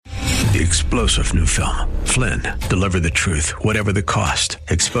The explosive new film, Flynn, deliver the truth, whatever the cost,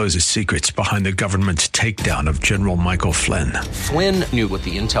 exposes secrets behind the government's takedown of General Michael Flynn. Flynn knew what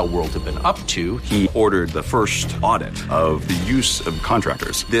the intel world had been up to. He ordered the first audit of the use of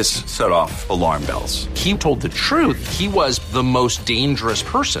contractors. This set off alarm bells. He told the truth. He was the most dangerous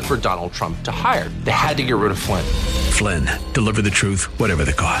person for Donald Trump to hire. They had to get rid of Flynn. Flynn, deliver the truth, whatever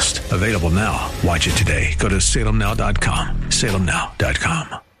the cost. Available now. Watch it today. Go to salemnow.com.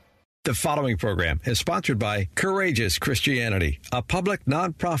 salemnow.com. The following program is sponsored by Courageous Christianity, a public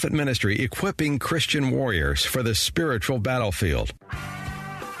nonprofit ministry equipping Christian warriors for the spiritual battlefield.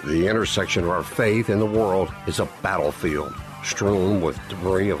 The intersection of our faith and the world is a battlefield, strewn with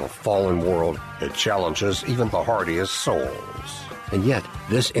debris of a fallen world. It challenges even the hardiest souls. And yet,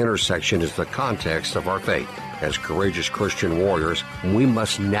 this intersection is the context of our faith. As courageous Christian warriors, we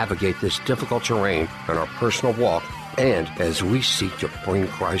must navigate this difficult terrain in our personal walk and as we seek to bring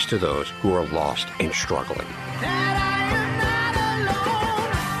Christ to those who are lost and struggling.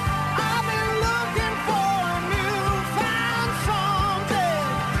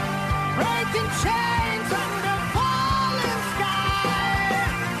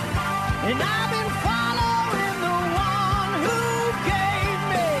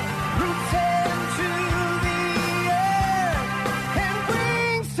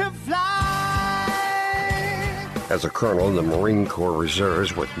 As a colonel in the Marine Corps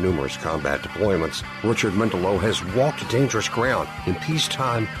Reserves with numerous combat deployments, Richard Mendelow has walked dangerous ground in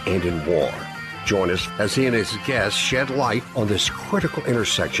peacetime and in war. Join us as he and his guests shed light on this critical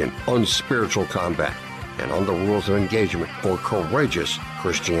intersection on spiritual combat and on the rules of engagement for courageous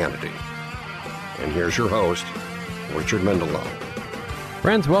Christianity. And here's your host, Richard Mendelow.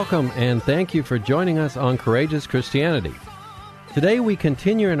 Friends, welcome and thank you for joining us on Courageous Christianity. Today we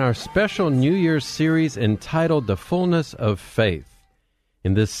continue in our special New Year's series entitled The Fullness of Faith.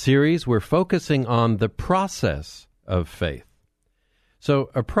 In this series, we're focusing on the process of faith. So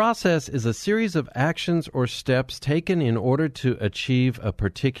a process is a series of actions or steps taken in order to achieve a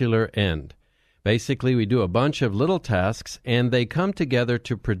particular end. Basically, we do a bunch of little tasks, and they come together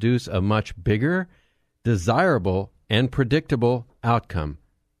to produce a much bigger, desirable, and predictable outcome.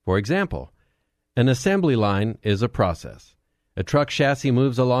 For example, an assembly line is a process. A truck chassis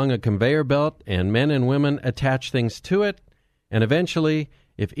moves along a conveyor belt, and men and women attach things to it, and eventually,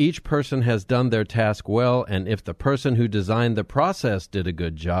 if each person has done their task well, and if the person who designed the process did a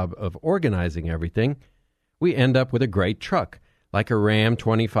good job of organizing everything, we end up with a great truck, like a Ram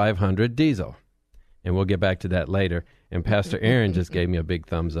 2500 diesel. And we'll get back to that later, and Pastor Aaron just gave me a big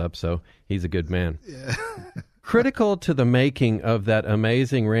thumbs up, so he's a good man. Yeah. Critical to the making of that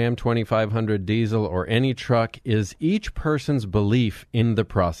amazing Ram 2500 diesel or any truck is each person's belief in the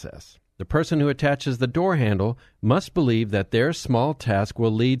process. The person who attaches the door handle must believe that their small task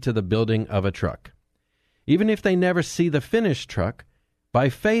will lead to the building of a truck. Even if they never see the finished truck, by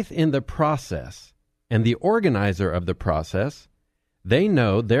faith in the process and the organizer of the process, they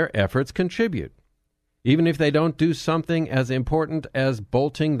know their efforts contribute. Even if they don't do something as important as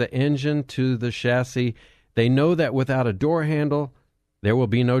bolting the engine to the chassis, they know that without a door handle, there will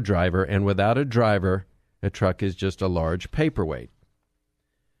be no driver, and without a driver, a truck is just a large paperweight.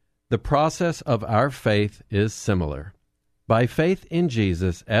 The process of our faith is similar. By faith in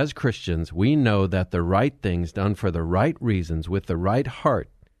Jesus, as Christians, we know that the right things done for the right reasons with the right heart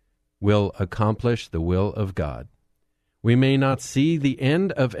will accomplish the will of God. We may not see the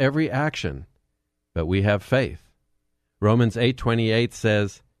end of every action, but we have faith. Romans 8:28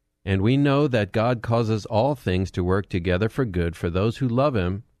 says, "And we know that God causes all things to work together for good for those who love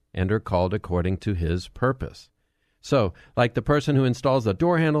Him and are called according to His purpose." So, like the person who installs the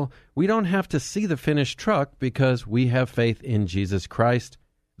door handle, we don't have to see the finished truck because we have faith in Jesus Christ,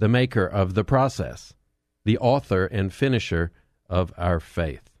 the maker of the process, the author and finisher of our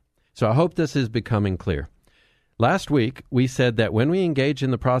faith. So I hope this is becoming clear. Last week, we said that when we engage in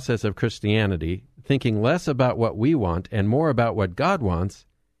the process of Christianity, thinking less about what we want and more about what God wants,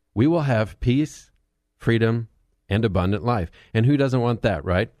 we will have peace, freedom, and abundant life. And who doesn't want that,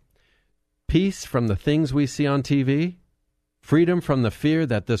 right? Peace from the things we see on TV, freedom from the fear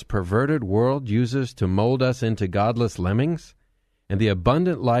that this perverted world uses to mold us into godless lemmings, and the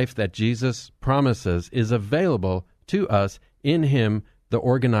abundant life that Jesus promises is available to us in Him, the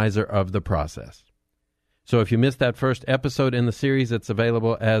organizer of the process. So if you missed that first episode in the series, it's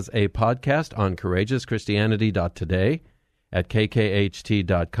available as a podcast on courageouschristianity.today, at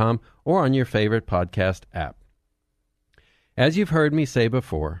kkht.com, or on your favorite podcast app. As you've heard me say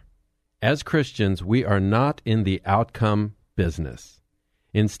before, as Christians, we are not in the outcome business.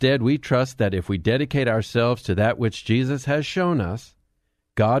 Instead, we trust that if we dedicate ourselves to that which Jesus has shown us,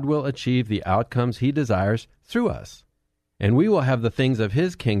 God will achieve the outcomes he desires through us, and we will have the things of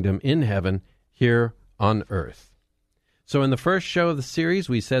his kingdom in heaven here on earth. So in the first show of the series,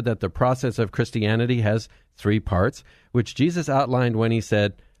 we said that the process of Christianity has 3 parts, which Jesus outlined when he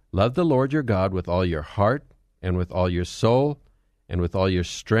said, love the Lord your God with all your heart, and with all your soul, and with all your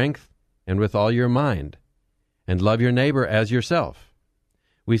strength, and with all your mind, and love your neighbor as yourself.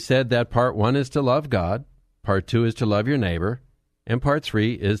 We said that part 1 is to love God, part 2 is to love your neighbor, and part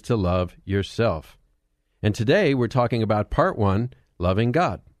 3 is to love yourself. And today we're talking about part 1, loving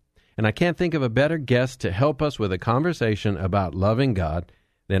God. And I can't think of a better guest to help us with a conversation about loving God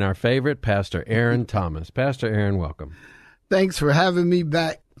than our favorite Pastor Aaron Thomas. Pastor Aaron, welcome. Thanks for having me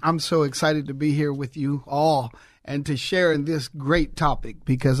back. I'm so excited to be here with you all and to share in this great topic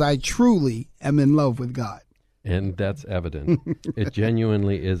because I truly am in love with God. And that's evident. It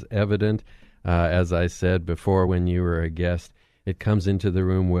genuinely is evident. As I said before when you were a guest, it comes into the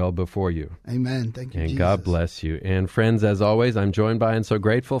room well before you. Amen. Thank you, and Jesus. God bless you. And friends, as always, I'm joined by and so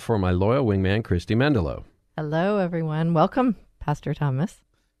grateful for my loyal wingman, Christy Mendelow. Hello, everyone. Welcome, Pastor Thomas.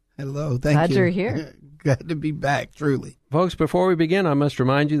 Hello. Thank Glad you. you're here. Glad to be back, truly. Folks, before we begin, I must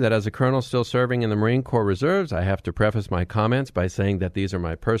remind you that as a colonel still serving in the Marine Corps Reserves, I have to preface my comments by saying that these are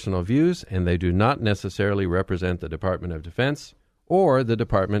my personal views, and they do not necessarily represent the Department of Defense or the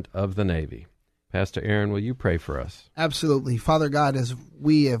Department of the Navy. Pastor Aaron, will you pray for us? Absolutely. Father God, as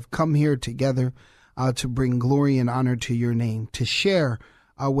we have come here together to bring glory and honor to your name, to share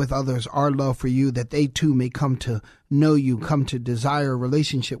with others our love for you, that they too may come to know you, come to desire a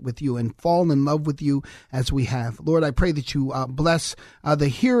relationship with you, and fall in love with you as we have. Lord, I pray that you bless the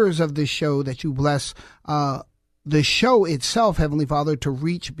hearers of this show, that you bless the show itself, Heavenly Father, to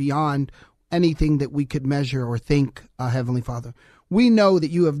reach beyond anything that we could measure or think, Heavenly Father. We know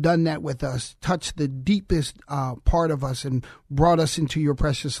that you have done that with us, touched the deepest part of us and brought us into your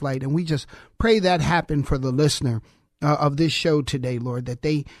precious light. And we just pray that happen for the listener of this show today, Lord, that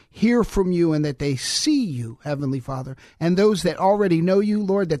they hear from you and that they see you, Heavenly Father. And those that already know you,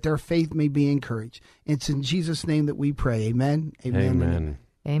 Lord, that their faith may be encouraged. It's in Jesus' name that we pray. Amen. Amen. Amen.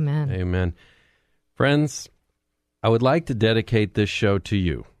 Amen. Amen. Friends, I would like to dedicate this show to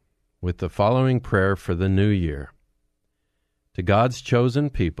you with the following prayer for the new year. To God's chosen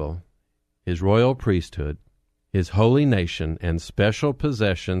people, his royal priesthood, his holy nation, and special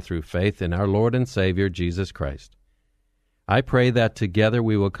possession through faith in our Lord and Savior, Jesus Christ. I pray that together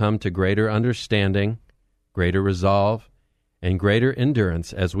we will come to greater understanding, greater resolve, and greater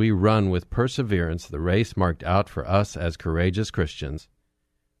endurance as we run with perseverance the race marked out for us as courageous Christians.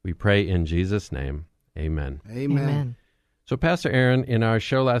 We pray in Jesus' name. Amen. Amen. So, Pastor Aaron, in our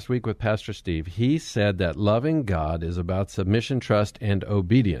show last week with Pastor Steve, he said that loving God is about submission, trust, and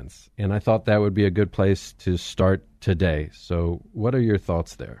obedience. And I thought that would be a good place to start today. So what are your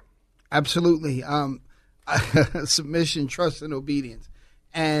thoughts there? Absolutely. Submission, trust, and obedience.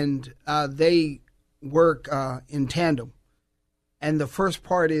 And they work in tandem. And the first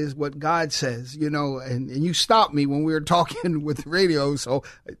part is what God says, you know, and you stopped me when we were talking with radio, so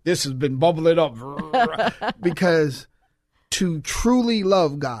this has been bubbling up. Because to truly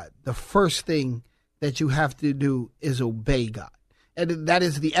love God, the first thing that you have to do is obey God. And that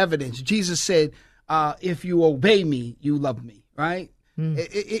is the evidence. Jesus said, if you obey me, you love me, right?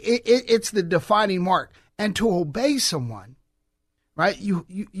 It's the defining mark. And to obey someone, right,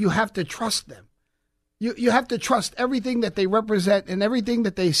 you have to trust them. You have to trust everything that they represent and everything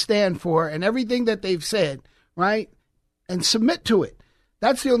that they stand for and everything that they've said, right? And submit to it.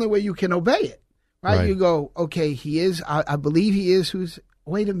 That's the only way you can obey it, right? You go, okay, he is, I believe he is who's,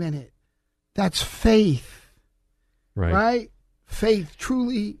 wait a minute. That's faith, right? Faith,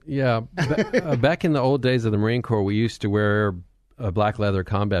 truly. Yeah. Back in the old days of the Marine Corps, we used to wear black leather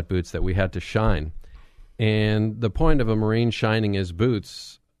combat boots that we had to shine. And the point of a Marine shining his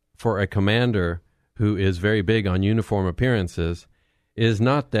boots for a commander who is very big on uniform appearances is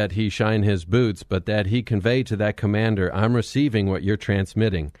not that he shine his boots, but that he convey to that commander, I'm receiving what you're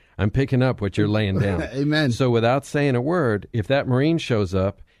transmitting. I'm picking up what you're laying down. Amen. So without saying a word, if that Marine shows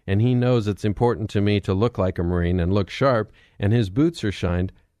up and he knows it's important to me to look like a Marine and look sharp, and his boots are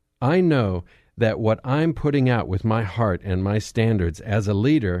shined, I know that what I'm putting out with my heart and my standards as a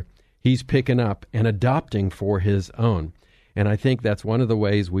leader, he's picking up and adopting for his own. And I think that's one of the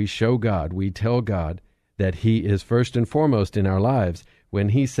ways we show God, we tell God that he is first and foremost in our lives when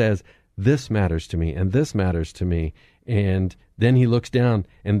he says, this matters to me and this matters to me. And then he looks down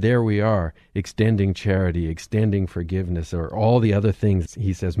and there we are, extending charity, extending forgiveness, or all the other things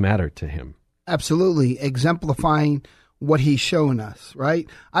he says matter to him. Absolutely. Exemplifying what he's shown us, right?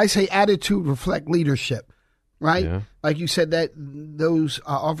 I say attitude reflect leadership. right? Yeah. Like you said, that those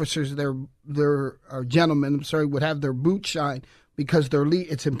officers, their gentlemen, would have their boots shine because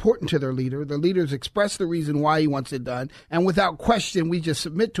it's important to their leader. The leaders express the reason why he wants it done, and without question, we just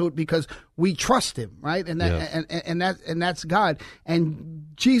submit to it because we trust him, right? And that and that's God. And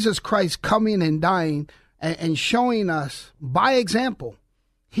Jesus Christ coming and dying and showing us by example,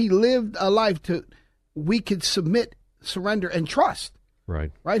 he lived a life we could submit, surrender, and trust.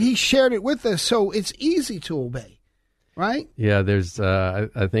 Right. Right. He shared it with us, so it's easy to obey. Right. Yeah. There's,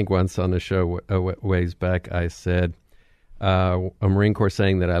 I think once on the show ways back, I said, a Marine Corps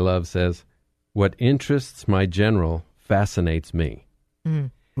saying that I love says, "What interests my general fascinates me."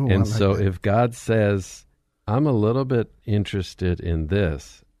 Mm. Ooh, and so that. If God says, "I'm a little bit interested in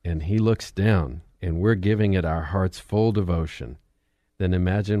this," and he looks down and we're giving it our heart's full devotion, then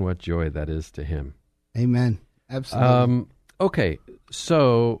imagine what joy that is to him. Amen. Absolutely. Okay,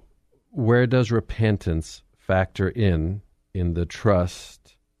 so where does repentance factor in the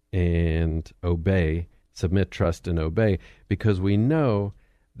trust and obey, submit, trust, and obey? Because we know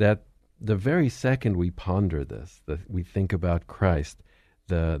that the very second we ponder this, that we think about Christ,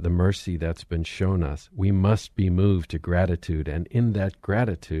 the mercy that's been shown us, we must be moved to gratitude. And in that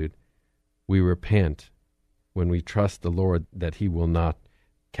gratitude, we repent when we trust the Lord that he will not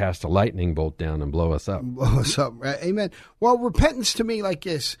cast a lightning bolt down and blow us up. Blow us up, right? Amen. Well, repentance to me like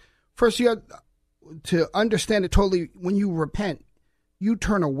this. First, you have to understand it totally. When you repent, you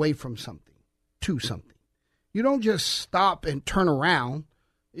turn away from something to something. You don't just stop and turn around.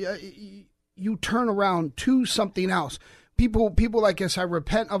 You turn around to something else. People like this, I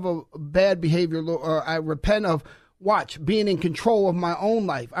repent of a bad behavior, or I repent of being in control of my own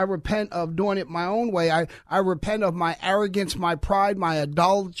life. I repent of doing it my own way. I repent of my arrogance, my pride, my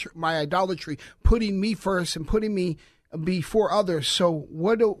idolatry, putting me first and putting me before others. So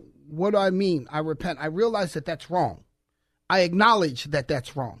what do I mean? I repent. I realize that that's wrong. I acknowledge that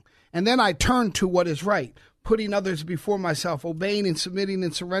that's wrong. And then I turn to what is right, putting others before myself, obeying and submitting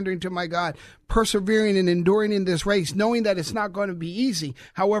and surrendering to my God, persevering and enduring in this race, knowing that it's not going to be easy.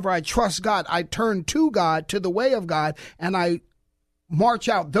 However, I trust God. I turn to God, to the way of God, and I march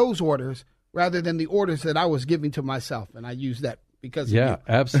out those orders rather than the orders that I was giving to myself. And I use that because of you.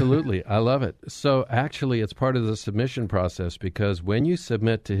 Absolutely. I love it. So actually, it's part of the submission process, because when you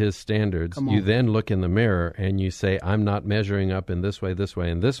submit to his standards, you then look in the mirror and you say, I'm not measuring up in this way,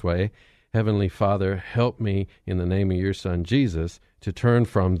 and this way. Heavenly Father, help me in the name of your Son, Jesus, to turn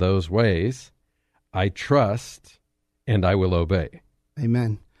from those ways. I trust, and I will obey.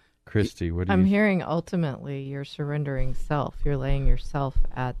 Amen. Christy, what do I'm hearing ultimately you're surrendering self. You're laying yourself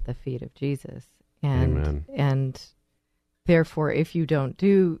at the feet of Jesus. Amen. And therefore, if you don't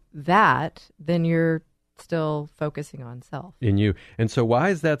do that, then you're still focusing on self. In you. And so why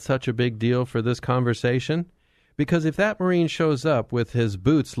is that such a big deal for this conversation? Because if that Marine shows up with his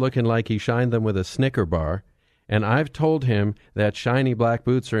boots looking like he shined them with a Snicker bar, and I've told him that shiny black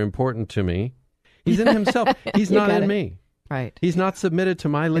boots are important to me, he's in himself. He's not in me. Right. He's not submitted to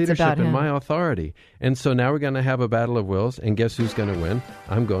my leadership and my authority. And so now we're going to have a battle of wills, and guess who's going to win?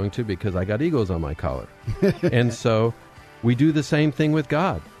 I'm going to, because I got eagles on my collar. And so we do the same thing with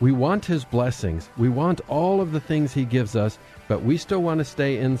God. We want his blessings. We want all of the things he gives us, but we still want to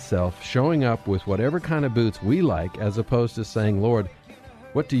stay in self, showing up with whatever kind of boots we like, as opposed to saying, Lord,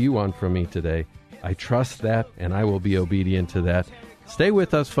 what do you want from me today? I trust that, and I will be obedient to that. Stay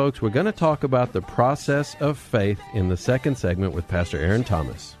with us, folks. We're going to talk about the process of faith in the second segment with Pastor Aaron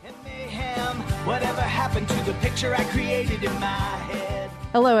Thomas. Whatever happened to the picture I created in my head?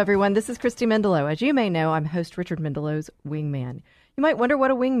 Hello, everyone. This is Christy Mendelow. As you may know, I'm host Richard Mendelow's Wingman. You might wonder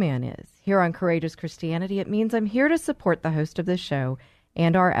what a wingman is. Here on Courageous Christianity, it means I'm here to support the host of this show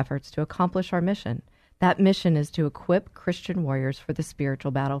and our efforts to accomplish our mission. That mission is to equip Christian warriors for the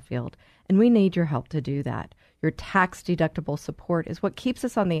spiritual battlefield, and we need your help to do that. Your tax-deductible support is what keeps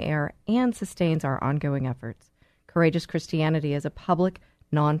us on the air and sustains our ongoing efforts. Courageous Christianity is a public,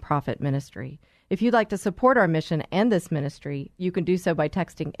 nonprofit ministry. If you'd like to support our mission and this ministry, you can do so by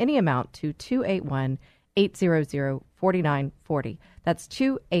texting any amount to 281-800-4940. That's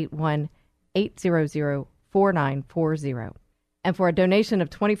 281-800-4940. And for a donation of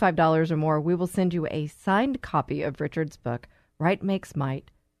 $25 or more, we will send you a signed copy of Richard's book, Right Makes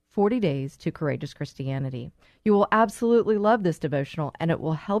Might, 40 Days to Courageous Christianity. You will absolutely love this devotional, and it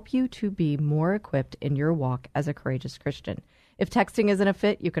will help you to be more equipped in your walk as a courageous Christian. If texting isn't a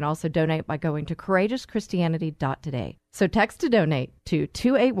fit, you can also donate by going to courageouschristianity.today. So text to donate to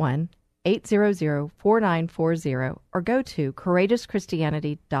 281-800-4940 or go to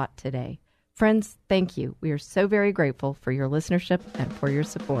courageouschristianity.today. Friends, thank you. We are so very grateful for your listenership and for your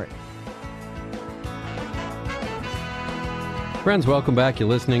support. Friends, welcome back. You're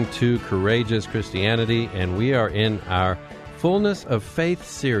listening to Courageous Christianity, and we are in our Fullness of Faith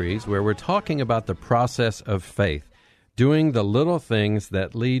series where we're talking about the process of faith, doing the little things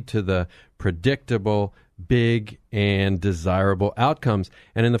that lead to the predictable, big, and desirable outcomes.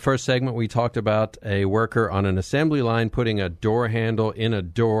 And in the first segment, we talked about a worker on an assembly line putting a door handle in a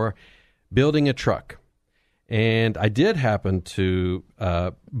door, building a truck. And I did happen to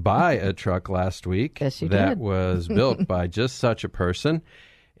buy a truck last week that was built by just such a person.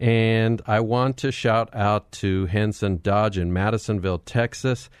 And I want to shout out to Henson Dodge in Madisonville,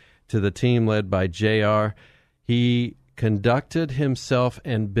 Texas, to the team led by JR. He conducted himself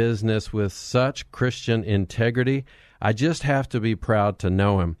and business with such Christian integrity. I just have to be proud to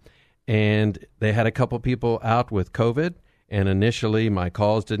know him. And they had a couple people out with COVID. And initially, my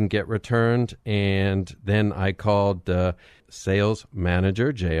calls didn't get returned, and then I called the sales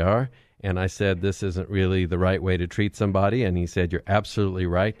manager, JR, and I said, this isn't really the right way to treat somebody, and he said, you're absolutely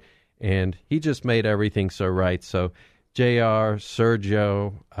right, and he just made everything so right. So JR,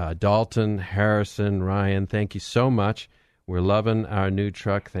 Sergio, Dalton, Harrison, Ryan, thank you so much. We're loving our new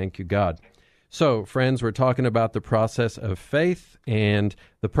truck. Thank you, God. So, friends, we're talking about the process of faith, and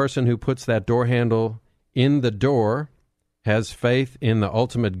the person who puts that door handle in the door has faith in the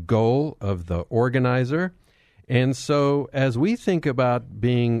ultimate goal of the organizer. And so as we think about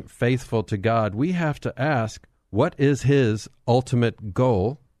being faithful to God, we have to ask, what is his ultimate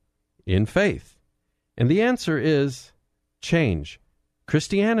goal in faith? And the answer is change.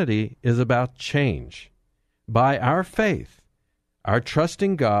 Christianity is about change. By our faith, our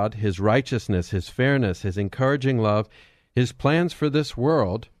trusting God, his righteousness, his fairness, his encouraging love, his plans for this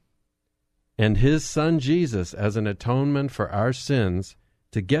world, and his son Jesus as an atonement for our sins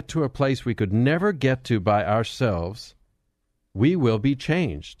to get to a place we could never get to by ourselves, we will be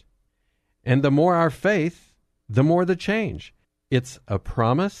changed. And the more our faith, the more the change. It's a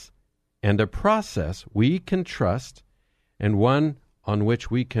promise and a process we can trust, and one on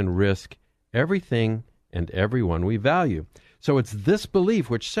which we can risk everything and everyone we value. So it's this belief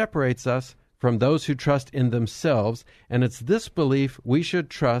which separates us from those who trust in themselves, and it's this belief we should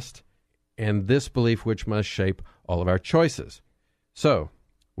trust, and this belief which must shape all of our choices. So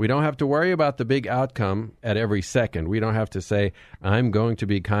we don't have to worry about the big outcome at every second. We don't have to say, I'm going to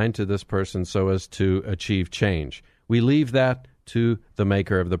be kind to this person so as to achieve change. We leave that to the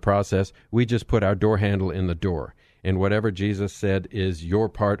maker of the process. We just put our door handle in the door. And whatever Jesus said is your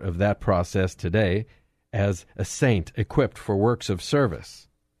part of that process today as a saint equipped for works of service.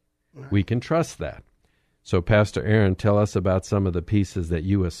 We can trust that. So, Pastor Aaron, tell us about some of the pieces that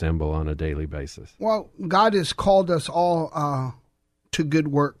you assemble on a daily basis. Well, God has called us all to good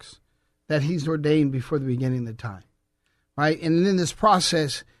works that he's ordained before the beginning of the time, right? And in this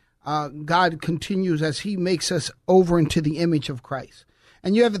process, God continues as he makes us over into the image of Christ.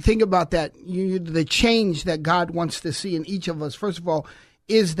 And you have to think about that. The change that God wants to see in each of us, first of all,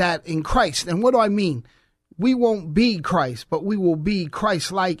 is that in Christ. And what do I mean? We won't be Christ, but we will be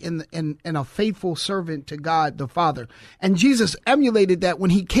Christ-like and a faithful servant to God the Father. And Jesus emulated that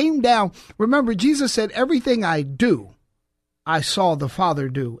when he came down. Remember, Jesus said, everything I do, I saw the Father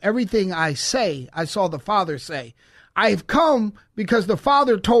do. Everything I say, I saw the Father say. I've come because the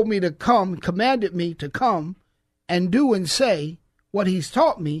Father told me to come, commanded me to come and do and say what he's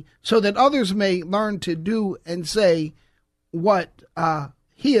taught me, so that others may learn to do and say what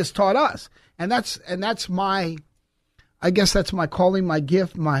he has taught us. And that's my, I guess that's my calling, my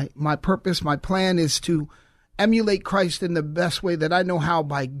gift, my purpose, my plan is to emulate Christ in the best way that I know how,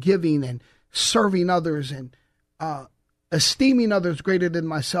 by giving and serving others and esteeming others greater than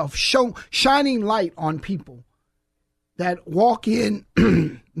myself, shining light on people that walk in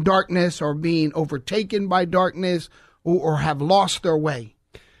darkness or being overtaken by darkness or have lost their way.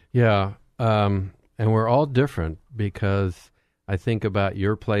 Yeah, and we're all different, because I think about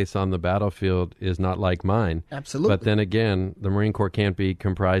your place on the battlefield is not like mine. Absolutely. But then again, the Marine Corps can't be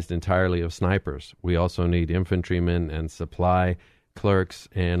comprised entirely of snipers. We also need infantrymen and supply clerks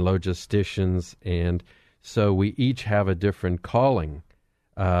and logisticians. And so we each have a different calling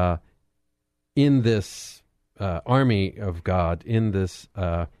in this army of God, in this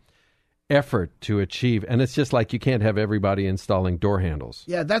effort to achieve. And it's just like you can't have everybody installing door handles.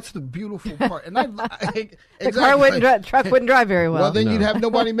 Yeah, that's the beautiful part. And exactly. The truck wouldn't drive very well. Well, then you'd have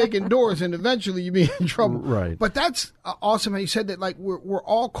nobody making doors, and eventually you'd be in trouble. Right. But that's awesome. And you said that, like, we're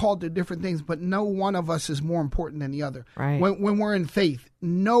all called to different things, but no one of us is more important than the other. Right. When we're in faith,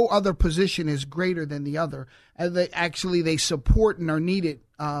 no other position is greater than the other. And they support and are needed.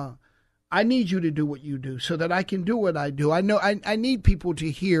 I need you to do what you do so that I can do what I do. I know I need people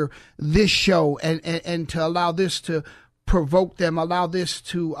to hear this show and to allow this to provoke them, allow this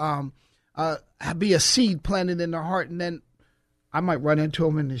to be a seed planted in their heart, and then I might run into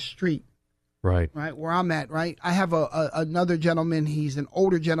them in the street. Right, where I'm at, right? I have another gentleman, he's an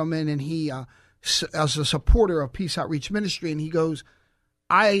older gentleman, and he, as a supporter of Peace Outreach Ministry, and he goes,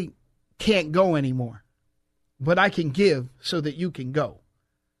 I can't go anymore, but I can give so that you can go.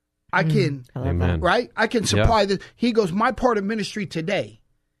 I can, Amen. Right? I can supply this. He goes, my part of ministry today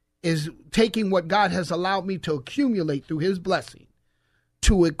is taking what God has allowed me to accumulate through his blessing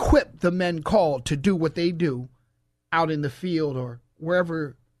to equip the men called to do what they do out in the field or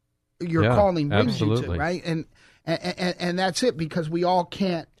wherever your calling brings you to, right? And that's it, because we all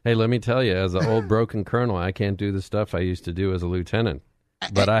can't. Hey, let me tell you, as an old broken colonel, I can't do the stuff I used to do as a lieutenant.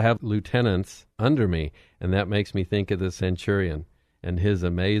 But I have lieutenants under me, and that makes me think of the centurion and his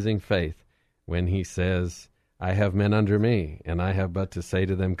amazing faith when he says, I have men under me, and I have but to say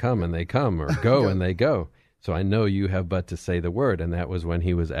to them, come, and they come, or go, and they go. So I know you have but to say the word. And that was when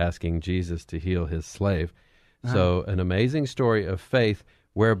he was asking Jesus to heal his slave. So an amazing story of faith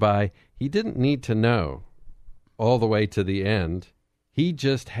whereby he didn't need to know all the way to the end. He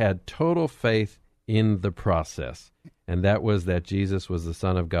just had total faith in the process. And that was that Jesus was the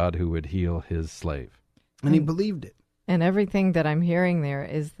Son of God who would heal his slave. And he believed it. And everything that I'm hearing there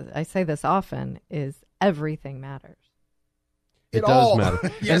is, I say this often, is everything matters. It does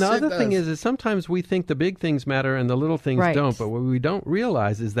matter. Yes, and the other thing is sometimes we think the big things matter and the little things don't. But what we don't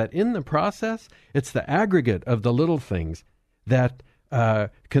realize is that in the process, it's the aggregate of the little things that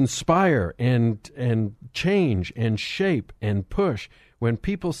conspire and change and shape and push. When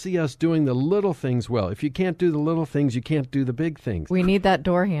people see us doing the little things well, if you can't do the little things, you can't do the big things. We need that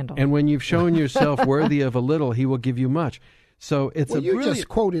door handle. And when you've shown yourself worthy of a little, he will give you much. So it's you just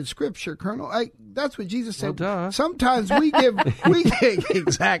quoted scripture, Colonel. That's what Jesus said. Well, duh. Sometimes we give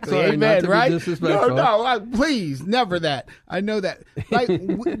exactly. Sorry, amen. Right? No, please, never that. I know that.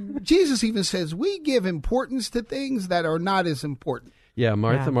 Like Jesus even says, we give importance to things that are not as important. Yeah,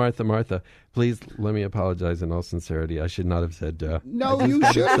 Martha, please let me apologize in all sincerity. I should not have said duh. No, you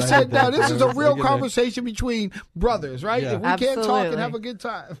should have said duh. This is a real conversation between brothers, right? Yeah. If we can't talk and have a good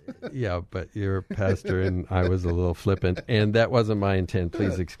time. Yeah, but you're a pastor and I was a little flippant, and that wasn't my intent.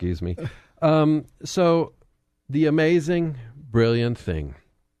 Please excuse me. So the amazing, brilliant thing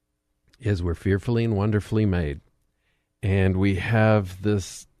is we're fearfully and wonderfully made, and we have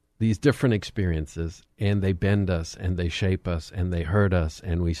these different experiences, and they bend us, and they shape us, and they hurt us,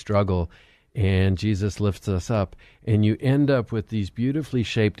 and we struggle, and Jesus lifts us up, and you end up with these beautifully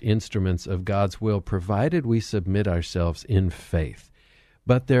shaped instruments of God's will, provided we submit ourselves in faith.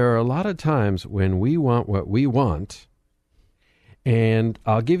 But there are a lot of times when we want what we want, and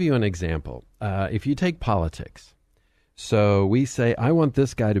I'll give you an example. If you take politics, so we say, I want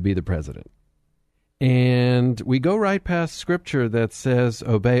this guy to be the president. And we go right past Scripture that says,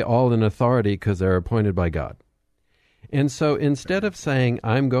 obey all in authority because they're appointed by God. And so instead of saying,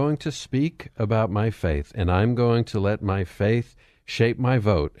 I'm going to speak about my faith, and I'm going to let my faith shape my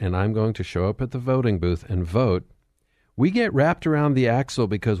vote, and I'm going to show up at the voting booth and vote, we get wrapped around the axle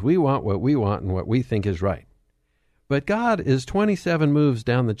because we want what we want and what we think is right. But God is 27 moves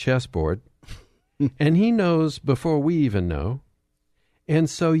down the chessboard, and he knows before we even know. And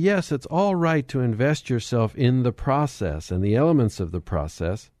so, yes, it's all right to invest yourself in the process and the elements of the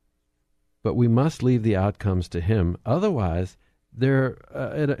process, but we must leave the outcomes to him. Otherwise,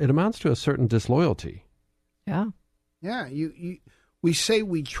 it amounts to a certain disloyalty. Yeah. Yeah, we say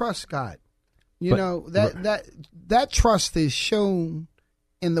we trust God. That trust is shown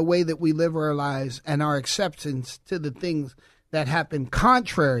in the way that we live our lives and our acceptance to the things that happen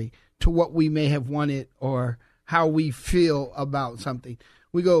contrary to what we may have wanted or how we feel about something.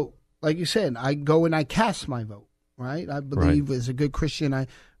 We go, like you said, I go and I cast my vote, right? I believe as a good Christian, I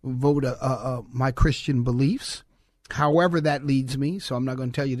vote my Christian beliefs, however that leads me. So I'm not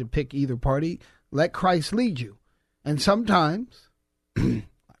going to tell you to pick either party. Let Christ lead you. And sometimes,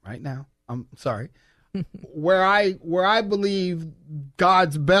 right now, I'm sorry, where I believe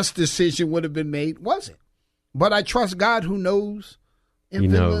God's best decision would have been made wasn't. But I trust God who knows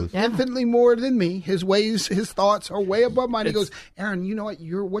infinitely more than me. His ways, his thoughts are way above mine. He goes, Aaron, you know what?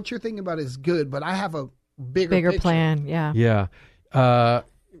 What you're thinking about is good, but I have a bigger plan. Yeah. Yeah.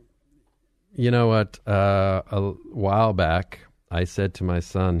 You know what? A while back, I said to my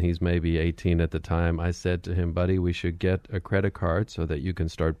son, he's maybe 18 at the time, I said to him, buddy, we should get a credit card so that you can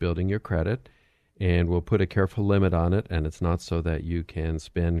start building your credit, and we'll put a careful limit on it, and it's not so that you can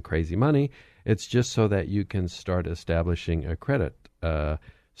spend crazy money. It's just so that you can start establishing a credit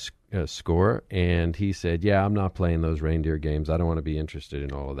score. And he said, yeah, I'm not playing those reindeer games. I don't want to be interested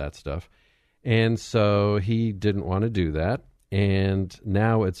in all of that stuff. And so he didn't want to do that. And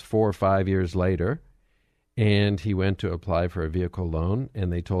now it's 4 or 5 years later, and he went to apply for a vehicle loan,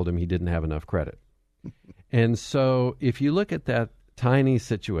 and they told him he didn't have enough credit. And so if you look at that tiny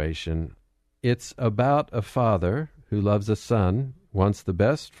situation, it's about a father who loves a son, wants the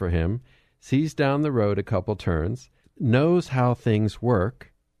best for him, sees down the road a couple turns, knows how things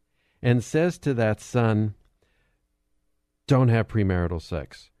work, and says to that son, don't have premarital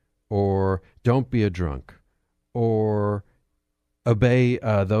sex, or don't be a drunk, or obey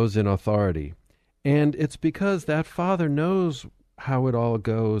those in authority. And it's because that father knows how it all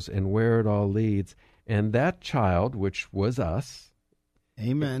goes and where it all leads. And that child, which was us,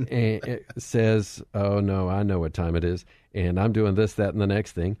 amen, says, oh, no, I know what time it is, and I'm doing this, that, and the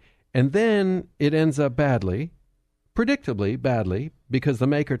next thing. And then it ends up badly, predictably badly, because the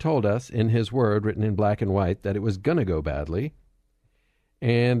Maker told us in his word, written in black and white, that it was going to go badly.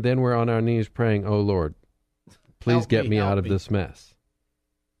 And then we're on our knees praying, oh, Lord, please get me out of this mess.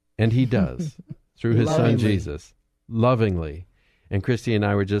 And he does, through his son Jesus, lovingly. And Christy and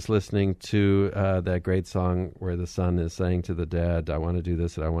I were just listening to that great song where the son is saying to the dad, I want to do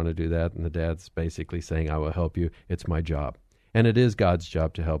this and I want to do that. And the dad's basically saying, I will help you. It's my job. And it is God's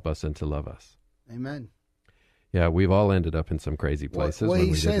job to help us and to love us. Amen. Yeah, we've all ended up in some crazy places. Well, when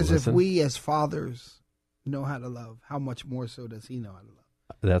he we says didn't if listen. we as fathers know how to love, how much more so does he know how to love?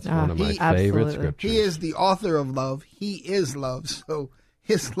 That's one of my favorite absolutely. scriptures. He is the author of love. He is love. So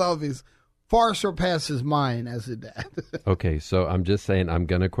his love is far surpasses mine as a dad. Okay, so I'm just saying I'm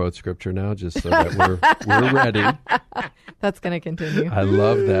going to quote scripture now just so that we're ready. That's going to continue. I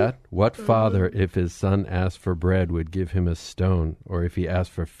love that. What father, if his son asked for bread, would give him a stone, or if he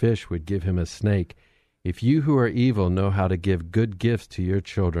asked for fish, would give him a snake? If you who are evil know how to give good gifts to your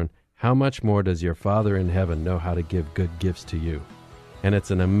children, how much more does your Father in heaven know how to give good gifts to you? And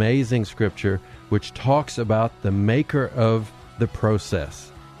it's an amazing scripture which talks about the maker of the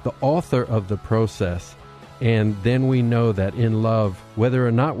process, the author of the process. And then we know that in love, whether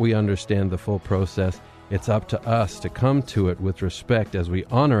or not we understand the full process, it's up to us to come to it with respect as we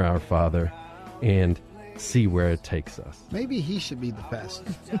honor our Father and see where it takes us. Maybe he should be the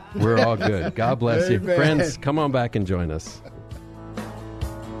pastor. We're all good. God bless you. Amen. Friends, come on back and join us.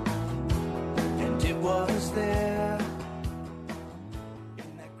 And it was there.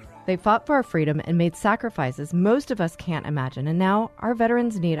 They fought for our freedom and made sacrifices most of us can't imagine, and now our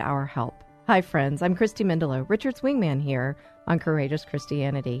veterans need our help. Hi, friends. I'm Christy Mendelow, Richard's wingman here on Courageous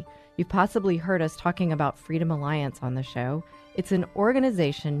Christianity. You've possibly heard us talking about Freedom Alliance on the show. It's an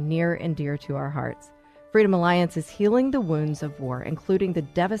organization near and dear to our hearts. Freedom Alliance is healing the wounds of war, including the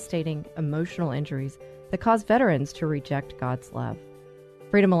devastating emotional injuries that cause veterans to reject God's love.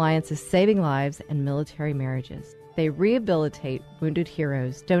 Freedom Alliance is saving lives and military marriages. They rehabilitate wounded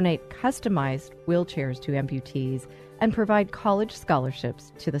heroes, donate customized wheelchairs to amputees, and provide college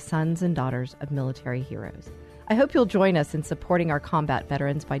scholarships to the sons and daughters of military heroes. I hope you'll join us in supporting our combat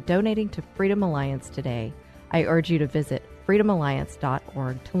veterans by donating to Freedom Alliance today. I urge you to visit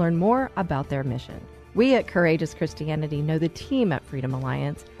freedomalliance.org to learn more about their mission. We at Courageous Christianity know the team at Freedom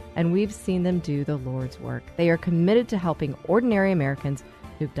Alliance, and we've seen them do the Lord's work. They are committed to helping ordinary Americans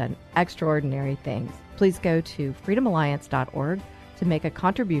who've done extraordinary things. Please go to freedomalliance.org to make a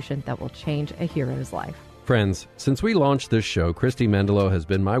contribution that will change a hero's life. Friends, since we launched this show, Christy Mendelow has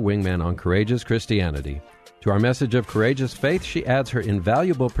been my wingman on Courageous Christianity. To our message of courageous faith, she adds her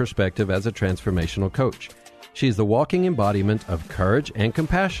invaluable perspective as a transformational coach. She's the walking embodiment of courage and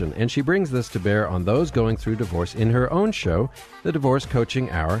compassion, and she brings this to bear on those going through divorce in her own show, The Divorce Coaching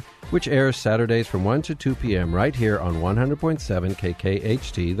Hour, which airs Saturdays from 1 to 2 p.m. right here on 100.7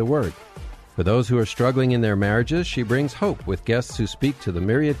 KKHT, The Word. For those who are struggling in their marriages, she brings hope with guests who speak to the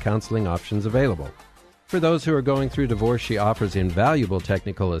myriad counseling options available. For those who are going through divorce, she offers invaluable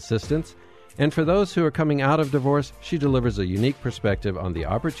technical assistance. And for those who are coming out of divorce, she delivers a unique perspective on the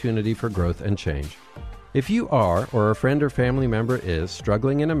opportunity for growth and change. If you are, or a friend or family member is,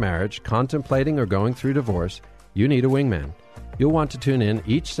 struggling in a marriage, contemplating or going through divorce, you need a wingman. You'll want to tune in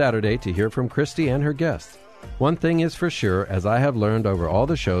each Saturday to hear from Christy and her guests. One thing is for sure, as I have learned over all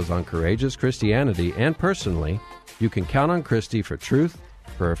the shows on Courageous Christianity and personally, you can count on Christy for truth,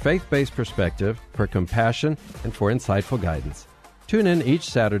 for a faith-based perspective, for compassion, and for insightful guidance. Tune in each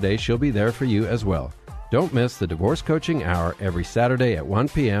Saturday. She'll be there for you as well. Don't miss the Divorce Coaching Hour every Saturday at 1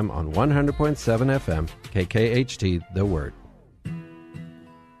 p.m. on 100.7 FM, KKHT, The Word.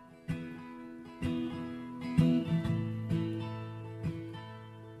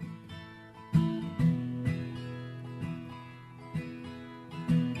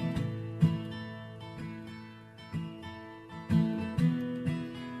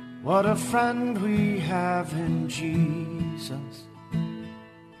 What a friend we have in Jesus.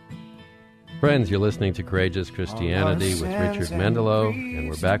 Friends, you're listening to Courageous Christianity with Richard Mendelow, and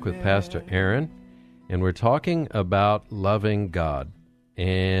we're back with Pastor Aaron, and we're talking about loving God.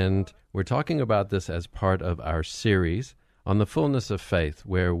 And we're talking about this as part of our series on the fullness of faith,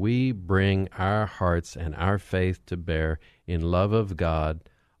 where we bring our hearts and our faith to bear in love of God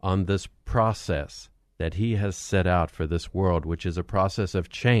on this process that He has set out for this world, which is a process of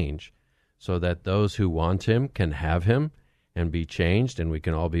change, so that those who want Him can have Him and be changed, and we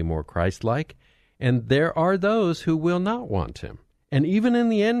can all be more Christ-like. And there are those who will not want Him. And even in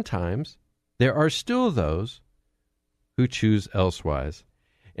the end times, there are still those who choose elsewise.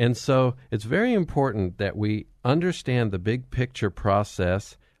 And so it's very important that we understand the big picture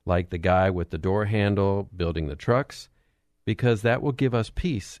process, like the guy with the door handle building the trucks, because that will give us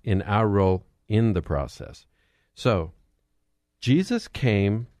peace in our role in the process. So Jesus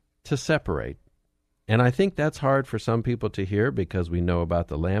came to separate. And I think that's hard for some people to hear, because we know about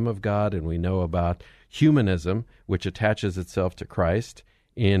the Lamb of God and we know about humanism, which attaches itself to Christ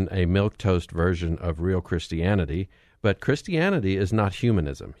in a milquetoast version of real Christianity. But Christianity is not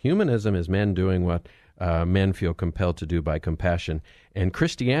humanism. Humanism is men doing what men feel compelled to do by compassion. And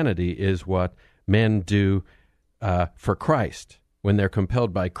Christianity is what men do for Christ when they're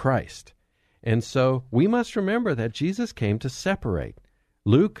compelled by Christ. And so we must remember that Jesus came to separate.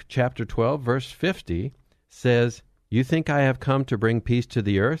 Luke chapter 12, verse 50 says, "You think I have come to bring peace to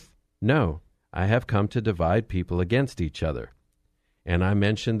the earth? No, I have come to divide people against each other." And I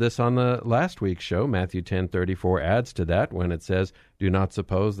mentioned this on the last week's show. Matthew 10:34 adds to that when it says, "Do not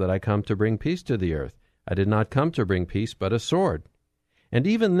suppose that I come to bring peace to the earth. I did not come to bring peace, but a sword." And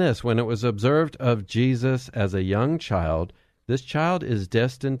even this, when it was observed of Jesus as a young child, this child is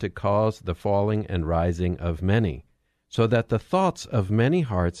destined to cause the falling and rising of many, so that the thoughts of many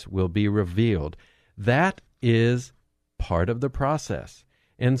hearts will be revealed. That is part of the process.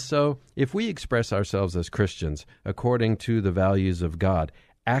 And so if we express ourselves as Christians according to the values of God,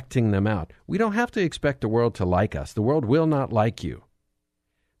 acting them out, we don't have to expect the world to like us. The world will not like you.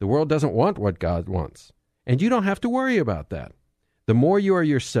 The world doesn't want what God wants. And you don't have to worry about that. The more you are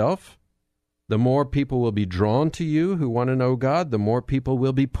yourself, the more people will be drawn to you who want to know God, the more people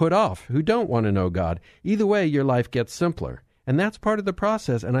will be put off who don't want to know God. Either way, your life gets simpler. And that's part of the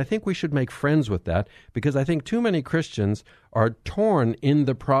process, and I think we should make friends with that, because I think too many Christians are torn in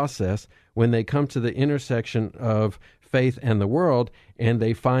the process when they come to the intersection of faith and the world, and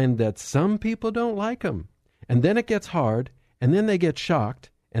they find that some people don't like them. And then it gets hard, and then they get shocked,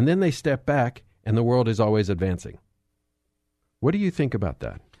 and then they step back, and the world is always advancing. What do you think about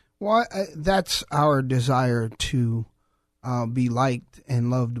that? Well, that's our desire to be liked and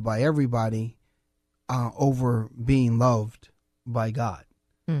loved by everybody over being loved by God.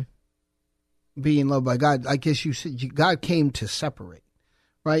 Being loved by God, I guess you said God came to separate,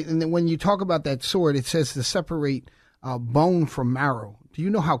 right? And then when you talk about that sword, it says to separate bone from marrow. Do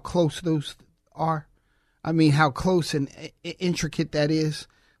you know how close those are? I mean, how close and intricate that is?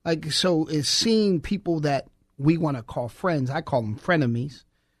 Like, so it's seeing people that we want to call friends. I call them frenemies,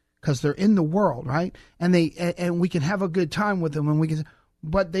 because they're in the world, right? And we can have a good time with them, and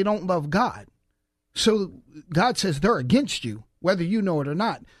but they don't love God. So God says they're against you, whether you know it or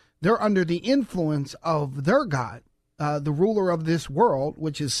not. They're under the influence of their God, the ruler of this world,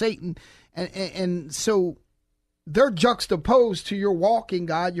 which is Satan. And so they're juxtaposed to your walk in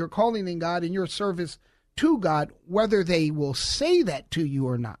God, your calling in God, and your service to God, whether they will say that to you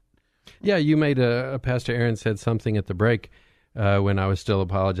or not. Yeah, you made Pastor Aaron said something at the break when I was still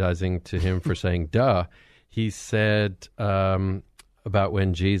apologizing to him for saying duh. He said about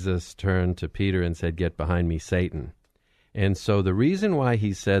when Jesus turned to Peter and said, "Get behind me, Satan." And so the reason why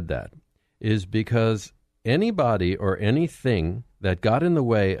he said that is because anybody or anything that got in the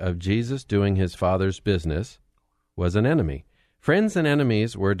way of Jesus doing his Father's business was an enemy. Friends and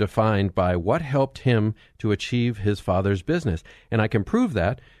enemies were defined by what helped him to achieve his Father's business. And I can prove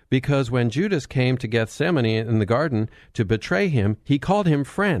that because when Judas came to Gethsemane in the garden to betray him, he called him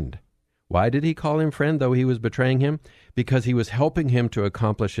friend. Why did he call him friend, though he was betraying him? Because he was helping him to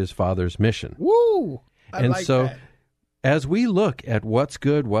accomplish his Father's mission. Woo! I and like so, that. As we look at what's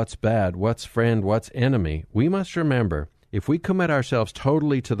good, what's bad, what's friend, what's enemy, we must remember, if we commit ourselves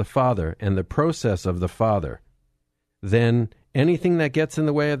totally to the Father and the process of the Father, then anything that gets in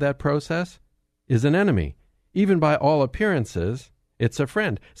the way of that process is an enemy. Even by all appearances, it's a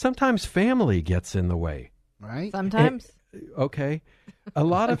friend. Sometimes family gets in the way. Right? Sometimes. Okay. A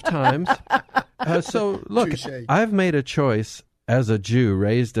lot of times. So, look, Touché. I've made a choice as a Jew,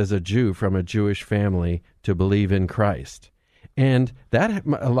 raised as a Jew from a Jewish family, to believe in Christ. And that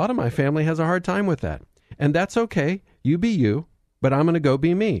a lot of my family has a hard time with that. And that's okay. You be you, but I'm going to go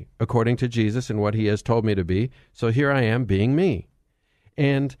be me, according to Jesus and what he has told me to be. So here I am being me.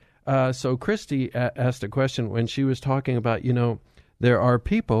 And so Christy asked a question when she was talking about, there are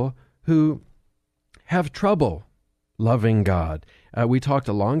people who have trouble loving God. We talked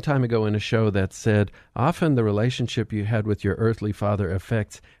a long time ago in a show that said often the relationship you had with your earthly father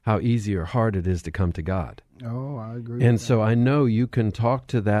affects how easy or hard it is to come to God. Oh, I agree. And so I know you can talk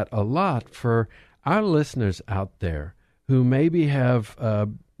to that a lot for our listeners out there who maybe have a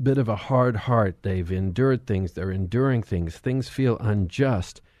bit of a hard heart. They've endured things. They're enduring things. Things feel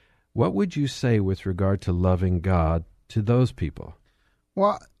unjust. What would you say with regard to loving God to those people?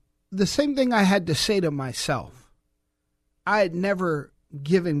 Well, the same thing I had to say to myself. I had never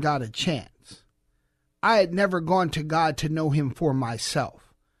given God a chance. I had never gone to God to know him for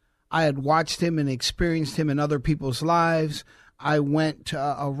myself. I had watched him and experienced him in other people's lives. I went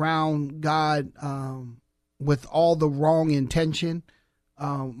around God with all the wrong intention.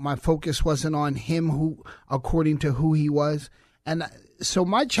 My focus wasn't on him who, according to who he was. And so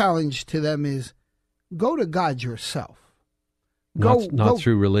my challenge to them is go to God yourself. Not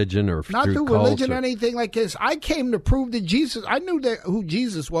through religion or not through through cult religion or anything like this. I came to prove that Jesus, I knew who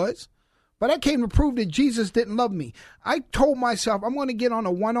Jesus was, but I came to prove that Jesus didn't love me. I told myself I'm going to get on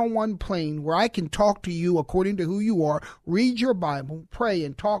a one-on-one plane where I can talk to you according to who you are, read your Bible, pray,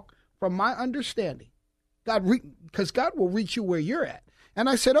 and talk from my understanding. Because God will reach you where you're at. And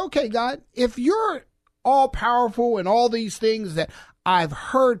I said, okay, God, if you're all powerful and all these things that I've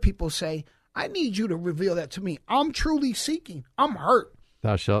heard people say, I need you to reveal that to me. I'm truly seeking. I'm hurt.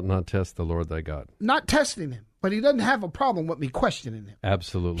 Thou shalt not test the Lord thy God. Not testing him, but he doesn't have a problem with me questioning him.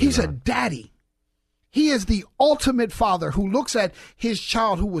 Absolutely. He's not. a daddy. He is the ultimate father who looks at his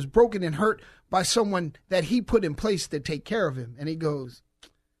child who was broken and hurt by someone that he put in place to take care of him. And he goes,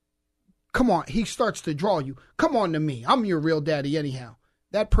 come on. He starts to draw you. Come on to me. I'm your real daddy anyhow.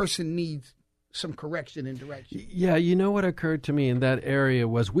 That person needs some correction and direction. Yeah, you know what occurred to me in that area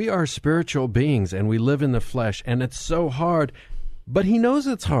was we are spiritual beings and we live in the flesh, and it's so hard, but he knows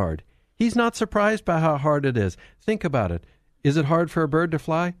it's hard. He's not surprised by how hard it is. Think about it. Is it hard for a bird to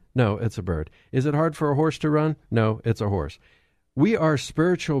fly? No, it's a bird. Is it hard for a horse to run? No, it's a horse. We are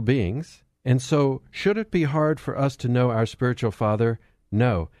spiritual beings, and so should it be hard for us to know our spiritual father?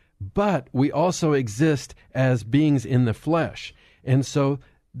 No. But we also exist as beings in the flesh, and so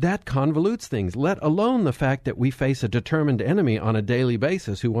that convolutes things, let alone the fact that we face a determined enemy on a daily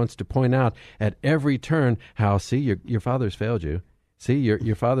basis who wants to point out at every turn how, see, your father's failed you. See,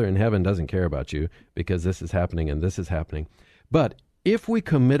 your father in heaven doesn't care about you because this is happening and this is happening. But if we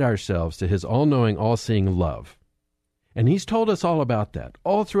commit ourselves to his all-knowing, all-seeing love, and he's told us all about that,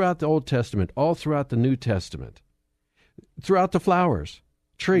 all throughout the Old Testament, all throughout the New Testament, throughout the flowers,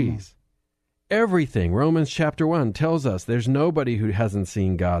 trees, everything. Romans chapter 1 tells us there's nobody who hasn't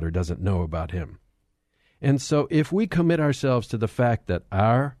seen God or doesn't know about him. And so if we commit ourselves to the fact that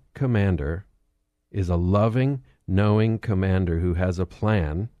our commander is a loving, knowing commander who has a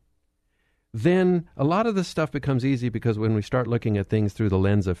plan, then a lot of this stuff becomes easy because when we start looking at things through the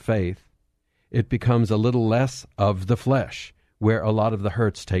lens of faith, it becomes a little less of the flesh where a lot of the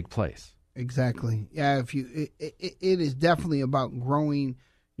hurts take place. Exactly. Yeah, it is definitely about growing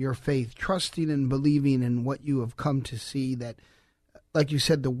your faith, trusting and believing in what you have come to see, that, like you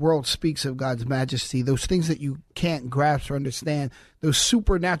said, the world speaks of God's majesty, those things that you can't grasp or understand, those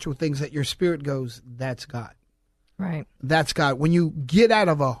supernatural things that your spirit goes, that's God. Right. That's God. When you get out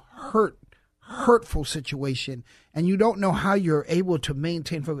of a hurtful situation and you don't know how you're able to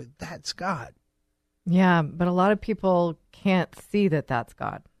maintain focus, that's God. Yeah, but a lot of people can't see that that's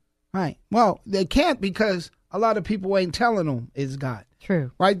God. Right. Well, they can't because a lot of people ain't telling them it's God.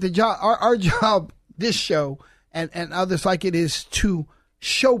 True. Right? The job, our job, this show and others like it, is to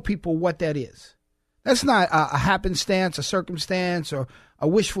show people what that is. That's not a happenstance, a circumstance, or a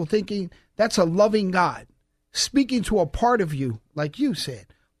wishful thinking. That's a loving God speaking to a part of you, like you said,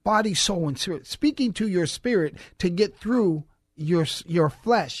 body, soul, and spirit, speaking to your spirit to get through your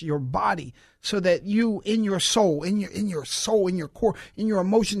flesh, your body, so that you, in your soul, in your soul, in your core, in your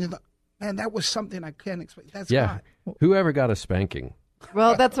emotions, man, that was something I can't explain. That's God. Whoever got a spanking?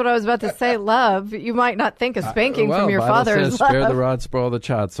 Well, that's what I was about to say. Love. You might not think a spanking from your father is love. Spare the rod, spoil the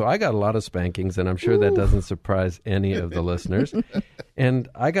child. So I got a lot of spankings, and I'm sure that doesn't surprise any of the listeners. And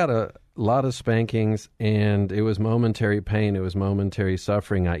I got a lot of spankings, and it was momentary pain. It was momentary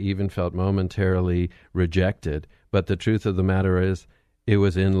suffering. I even felt momentarily rejected. But the truth of the matter is, it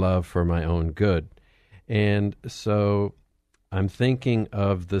was in love for my own good. And so I'm thinking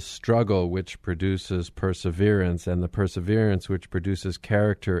of the struggle which produces perseverance, and the perseverance which produces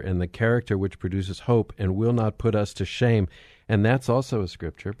character, and the character which produces hope and will not put us to shame. And that's also a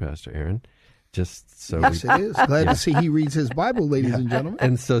scripture, Pastor Aaron. Just so yes, it is. Glad to see he reads his Bible, ladies and gentlemen.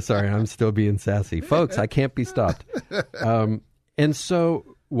 And so sorry, I'm still being sassy. Folks, I can't be stopped. And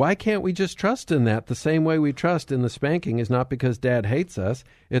so why can't we just trust in that? The same way we trust in the spanking is not because Dad hates us.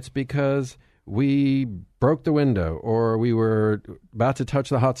 It's because we broke the window or we were about to touch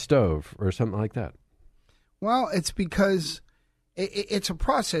the hot stove or something like that. Well, it's because it's a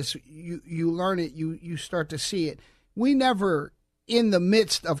process. You learn it. You start to see it. We never, in the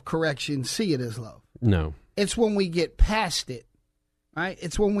midst of correction, see it as love. No. It's when we get past it, right?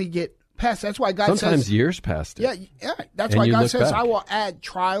 It's when we get past. That's why God says. Sometimes years past it. Yeah. That's why God says, I will add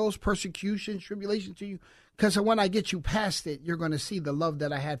trials, persecution, tribulation to you. Because when I get you past it, you're going to see the love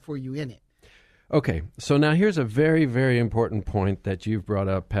that I had for you in it. Okay, so now here's a very, very important point that you've brought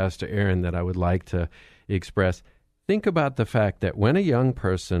up, Pastor Aaron, that I would like to express. Think about the fact that when a young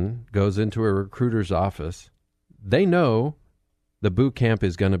person goes into a recruiter's office, they know the boot camp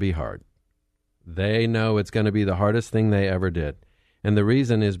is going to be hard. They know it's going to be the hardest thing they ever did. And the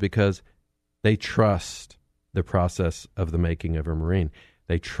reason is because they trust the process of the making of a Marine.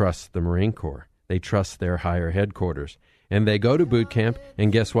 They trust the Marine Corps. They trust their higher headquarters. And they go to boot camp,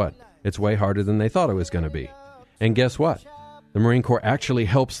 and guess what? It's way harder than they thought it was going to be. And guess what? The Marine Corps actually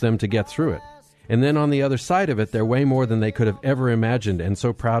helps them to get through it. And then on the other side of it, they're way more than they could have ever imagined and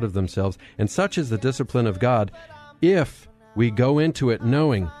so proud of themselves. And such is the discipline of God. If we go into it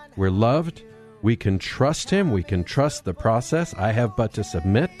knowing we're loved, we can trust Him, we can trust the process. I have but to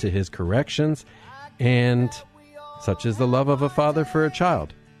submit to His corrections. And such is the love of a father for a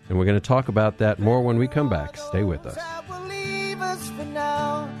child. And we're going to talk about that more when we come back. Stay with us.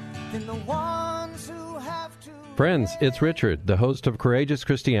 Friends, it's Richard, the host of Courageous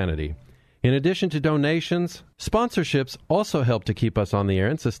Christianity. In addition to donations, sponsorships also help to keep us on the air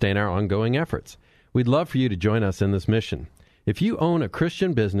and sustain our ongoing efforts. We'd love for you to join us in this mission. If you own a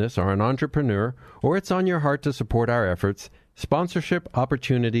Christian business or an entrepreneur, or it's on your heart to support our efforts, sponsorship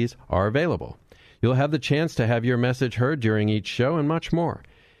opportunities are available. You'll have the chance to have your message heard during each show and much more.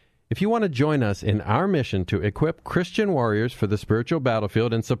 If you want to join us in our mission to equip Christian warriors for the spiritual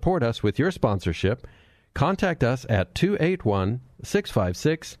battlefield and support us with your sponsorship, contact us at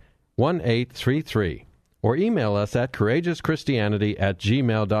 281-656-1833 or email us at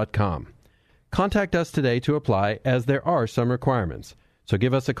courageouschristianity@gmail.com. Contact us today to apply, as there are some requirements. So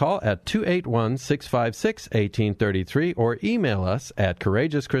give us a call at 281-656-1833 or email us at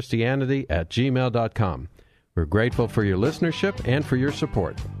courageouschristianity@gmail.com. We're grateful for your listenership and for your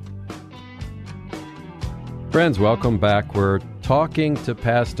support. Friends, welcome back. We're talking to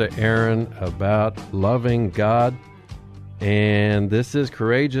Pastor Aaron about loving God, and this is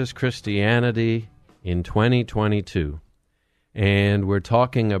Courageous Christianity in 2022. And we're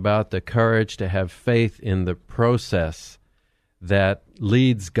talking about the courage to have faith in the process that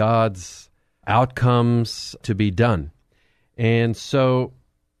leads God's outcomes to be done. And so,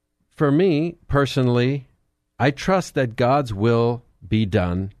 for me, personally, I trust that God's will be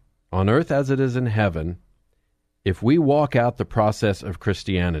done on earth as it is in heaven if we walk out the process of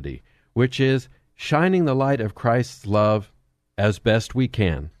Christianity, which is shining the light of Christ's love as best we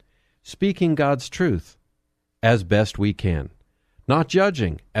can, speaking God's truth as best we can, not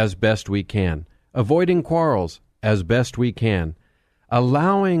judging as best we can, avoiding quarrels as best we can,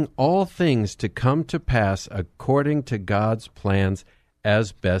 allowing all things to come to pass according to God's plans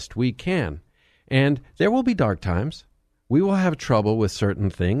as best we can. And there will be dark times. We will have trouble with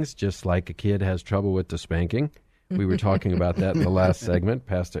certain things, just like a kid has trouble with the spanking. We were talking about that in the last segment.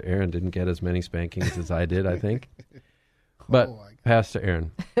 Pastor Aaron didn't get as many spankings as I did, I think. But, Pastor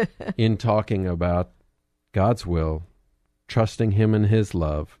Aaron, in talking about God's will, trusting Him in His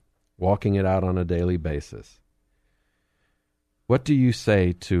love, walking it out on a daily basis, what do you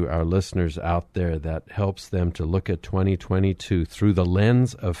say to our listeners out there that helps them to look at 2022 through the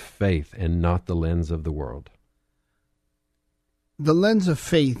lens of faith and not the lens of the world? The lens of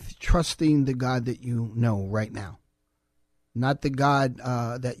faith, trusting the God that you know right now. Not the God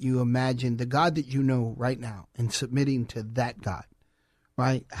that you imagine, the God that you know right now, and submitting to that God,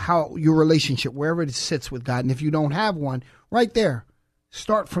 right? How your relationship, wherever it sits with God. And if you don't have one, right there,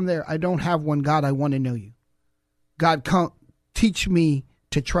 start from there. I don't have one. God, I want to know you. God, come teach me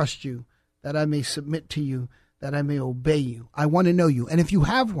to trust you, that I may submit to you, that I may obey you. I want to know you. And if you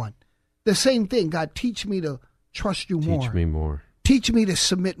have one, the same thing. God, teach me to trust you more. Teach me more. Teach me to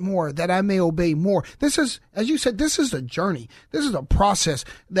submit more, that I may obey more. This is, as you said, this is a journey. This is a process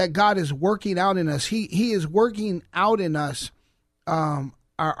that God is working out in us. He is working out in us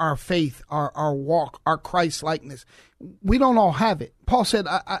our faith, our walk, our Christ-likeness. We don't all have it. Paul said,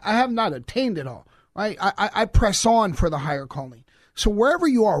 I have not attained it all, right? I press on for the higher calling. So wherever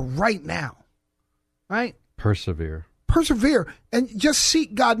you are right now, right? Persevere and just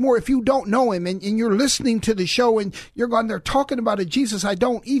seek God more. If you don't know him and you're listening to the show and you're going, they're talking about a Jesus I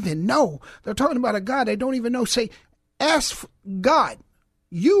don't even know. They're talking about a God I don't even know. Say, ask God,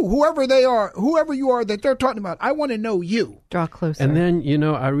 you, whoever you are that they're talking about, I want to know you. Draw closer. And then,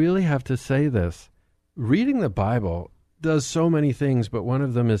 I really have to say this. Reading the Bible does so many things, but one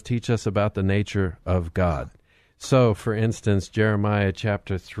of them is teach us about the nature of God. So, for instance, Jeremiah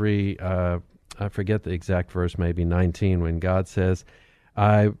chapter 3, I forget the exact verse, maybe 19, when God says,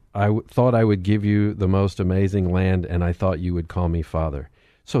 I thought I would give you the most amazing land, and I thought you would call me Father.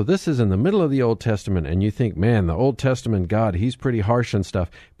 So this is in the middle of the Old Testament, and you think, man, the Old Testament God, he's pretty harsh and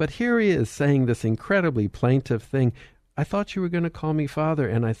stuff. But here he is saying this incredibly plaintive thing. I thought you were going to call me Father,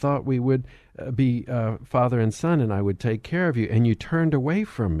 and I thought we would be father and son, and I would take care of you, and you turned away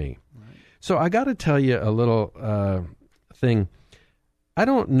from me. Right. So I got to tell you a little thing. I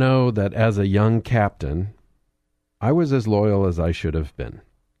don't know that as a young captain, I was as loyal as I should have been.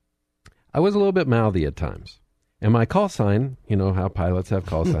 I was a little bit mouthy at times. And my call sign, you know how pilots have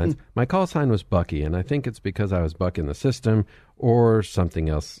call signs, my call sign was Bucky, and I think it's because I was bucking the system or something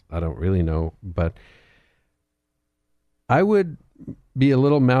else. I don't really know, but I would be a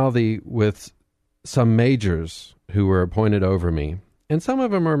little mouthy with some majors who were appointed over me. And some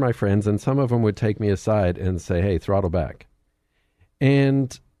of them are my friends, and some of them would take me aside and say, hey, throttle back.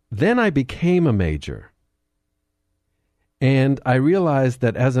 And then I became a major. And I realized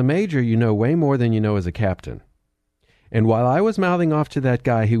that as a major, you know way more than you know as a captain. And while I was mouthing off to that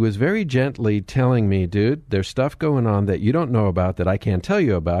guy, he was very gently telling me, dude, there's stuff going on that you don't know about that I can't tell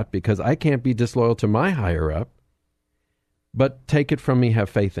you about because I can't be disloyal to my higher up. But take it from me, have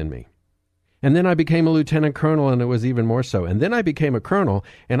faith in me. And then I became a lieutenant colonel, and it was even more so. And then I became a colonel,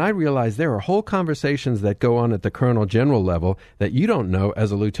 and I realized there are whole conversations that go on at the colonel general level that you don't know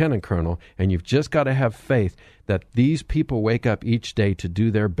as a lieutenant colonel, and you've just got to have faith that these people wake up each day to do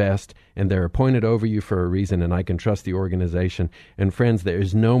their best, and they're appointed over you for a reason, and I can trust the organization. And friends, there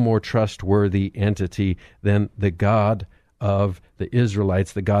is no more trustworthy entity than the God of the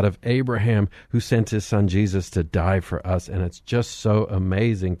Israelites, the God of Abraham, who sent his son Jesus to die for us. And it's just so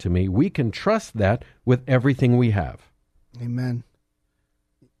amazing to me. We can trust that with everything we have. Amen.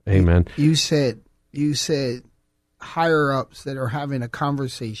 Amen. You said higher ups that are having a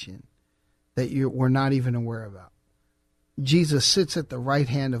conversation that we're not even aware about. Jesus sits at the right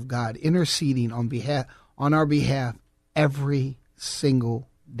hand of God, interceding on our behalf every single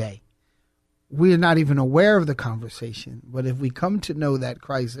day. We are not even aware of the conversation, but if we come to know that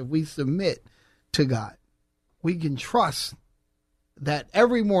Christ, if we submit to God, we can trust that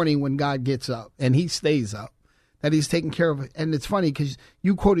every morning when God gets up and he stays up, that he's taking care of it. And it's funny because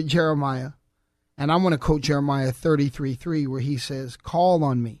you quoted Jeremiah, and I'm going to quote Jeremiah 33:3, where he says, call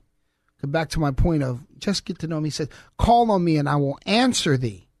on me. Go back to my point of just get to know him. He says, call on me and I will answer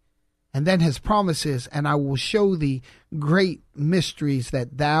thee. And then his promise is, and I will show thee great mysteries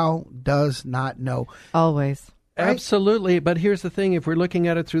that thou does not know. Always. Right? Absolutely. But here's the thing. If we're looking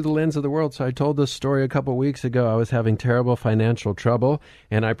at it through the lens of the world, so I told this story a couple of weeks ago. I was having terrible financial trouble,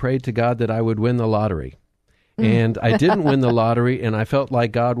 and I prayed to God that I would win the lottery. And I didn't win the lottery, and I felt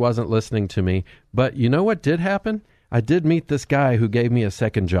like God wasn't listening to me. But you know what did happen? I did meet this guy who gave me a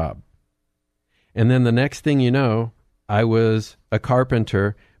second job. And then the next thing you know, I was a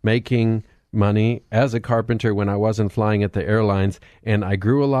carpenter making money as a carpenter when I wasn't flying at the airlines, and I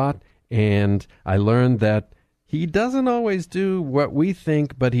grew a lot, and I learned that he doesn't always do what we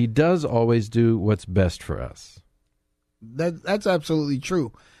think, but he does always do what's best for us. That's absolutely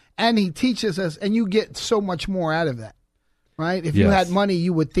true. And he teaches us, and you get so much more out of that, right? If you had money,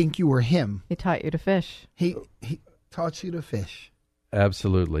 you would think you were him. He taught you to fish. He taught you to fish.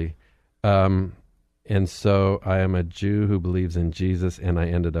 Absolutely. And so I am a Jew who believes in Jesus, and I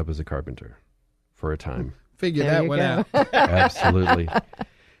ended up as a carpenter for a time. Figure that one out. Absolutely.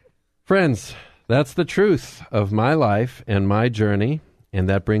 Friends, that's the truth of my life and my journey, and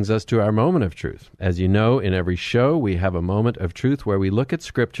that brings us to our moment of truth. As you know, in every show, we have a moment of truth where we look at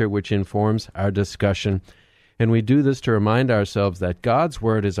Scripture, which informs our discussion, and we do this to remind ourselves that God's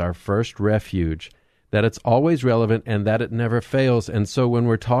Word is our first refuge, that it's always relevant, and that it never fails. And so when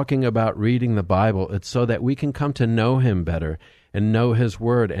we're talking about reading the Bible, it's so that we can come to know him better and know his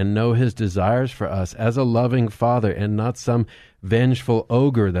word and know his desires for us as a loving father and not some vengeful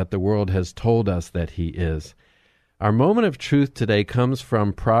ogre that the world has told us that he is. Our moment of truth today comes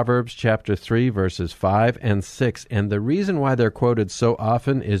from Proverbs chapter 3, verses 5 and 6, and the reason why they're quoted so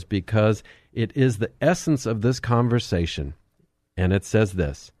often is because it is the essence of this conversation. And it says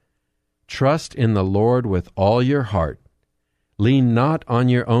this: "Trust in the Lord with all your heart. Lean not on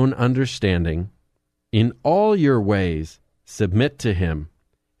your own understanding. In all your ways submit to him,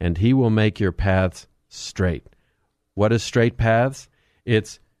 and he will make your paths straight." What is straight paths?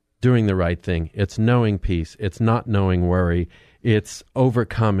 It's doing the right thing. It's knowing peace. It's not knowing worry. It's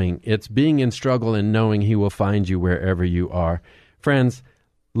overcoming. It's being in struggle and knowing he will find you wherever you are. Friends,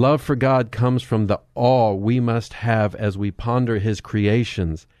 love for God comes from the awe we must have as we ponder his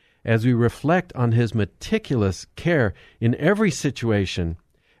creations, as we reflect on his meticulous care in every situation,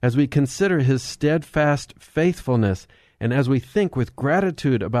 as we consider his steadfast faithfulness, and as we think with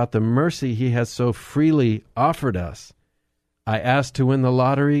gratitude about the mercy he has so freely offered us. I asked to win the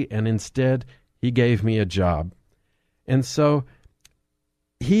lottery, and instead he gave me a job. And so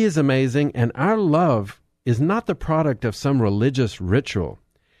he is amazing, and our love is not the product of some religious ritual.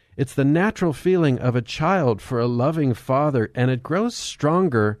 It's the natural feeling of a child for a loving father, and it grows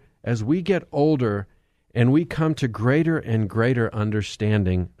stronger as we get older and we come to greater and greater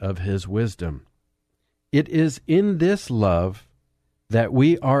understanding of his wisdom. It is in this love that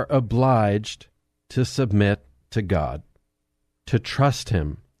we are obliged to submit to God, to trust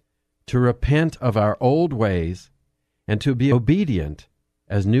him, to repent of our old ways, and to be obedient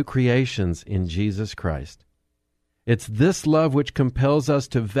as new creations in Jesus Christ. It's this love which compels us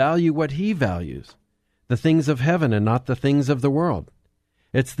to value what he values, the things of heaven and not the things of the world.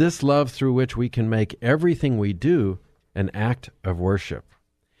 It's this love through which we can make everything we do an act of worship.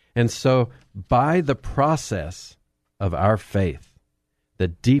 And so, by the process of our faith, the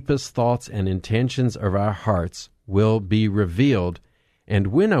deepest thoughts and intentions of our hearts will be revealed, and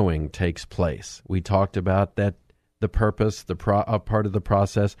winnowing takes place. We talked about that the purpose, part of the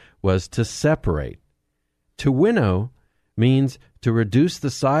process was to separate. To winnow means to reduce the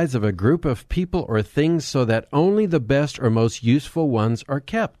size of a group of people or things so that only the best or most useful ones are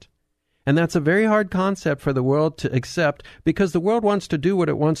kept. And that's a very hard concept for the world to accept, because the world wants to do what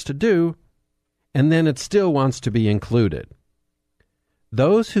it wants to do, and then it still wants to be included.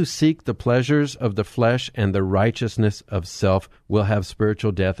 Those who seek the pleasures of the flesh and the righteousness of self will have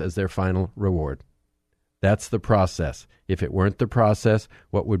spiritual death as their final reward. That's the process. If it weren't the process,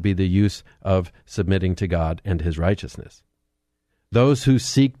 what would be the use of submitting to God and his righteousness? Those who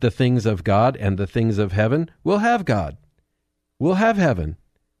seek the things of God and the things of heaven will have God, will have heaven,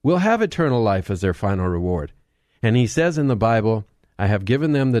 will have eternal life as their final reward. And he says in the Bible, "I have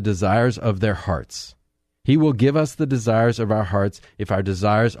given them the desires of their hearts." He will give us the desires of our hearts. If our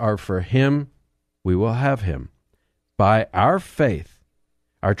desires are for him, we will have him. By our faith,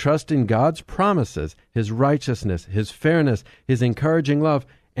 our trust in God's promises, his righteousness, his fairness, his encouraging love,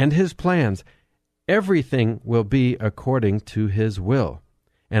 and his plans, everything will be according to his will.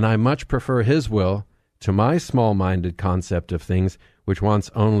 And I much prefer his will to my small-minded concept of things, which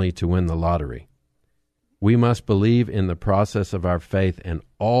wants only to win the lottery. We must believe in the process of our faith and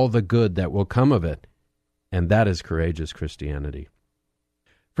all the good that will come of it, and that is courageous Christianity.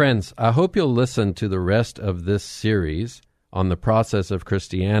 Friends, I hope you'll listen to the rest of this series on the process of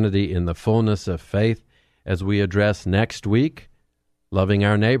Christianity in the fullness of faith as we address next week, loving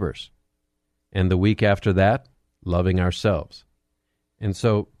our neighbors, and the week after that, loving ourselves. And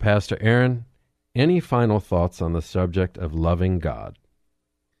so, Pastor Aaron, any final thoughts on the subject of loving God?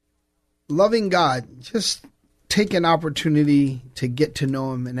 Loving God, just take an opportunity to get to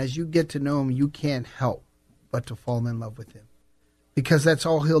know him, and as you get to know him, you can't help but to fall in love with him, because that's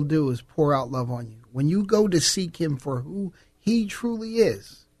all he'll do is pour out love on you. When you go to seek him for who he truly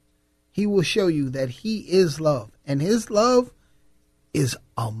is, he will show you that he is love, and his love is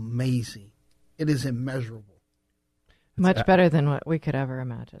amazing. It is immeasurable. Much better than what we could ever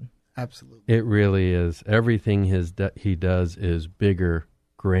imagine. Absolutely. It really is. Everything he does is bigger,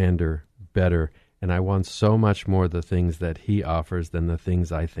 grander, better, and I want so much more the things that he offers than the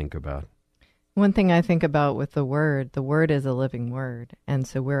things I think about. One thing I think about with the Word is a living Word, and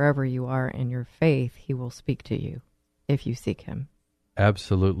so wherever you are in your faith, he will speak to you if you seek him.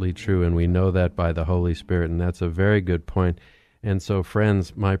 Absolutely true, and we know that by the Holy Spirit, and that's a very good point. And so,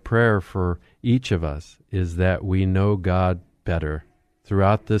 friends, my prayer for each of us is that we know God better.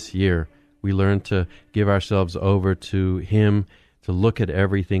 Throughout this year, we learn to give ourselves over to him, to look at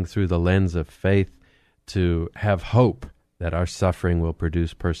everything through the lens of faith, to have hope that our suffering will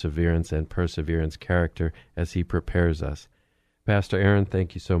produce perseverance, and perseverance character as he prepares us. Pastor Aaron,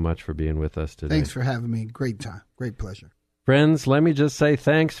 thank you so much for being with us today. Thanks for having me. Great time. Great pleasure. Friends, let me just say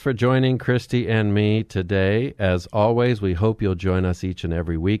thanks for joining Christy and me today. As always, we hope you'll join us each and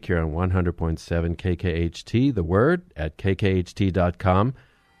every week here on 100.7 KKHT, The Word, at kkht.com,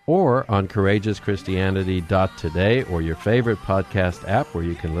 or on CourageousChristianity.today, or your favorite podcast app where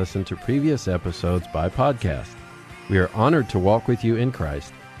you can listen to previous episodes by podcast. We are honored to walk with you in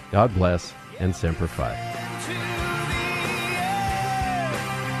Christ. God bless, and Semper Fi.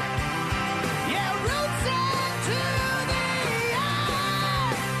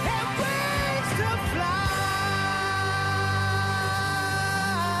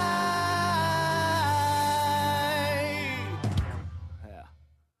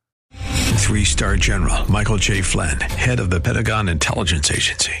 Three-star General Michael J. Flynn, head of the Pentagon Intelligence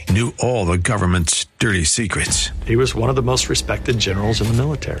Agency, knew all the government's dirty secrets. He was one of the most respected generals in the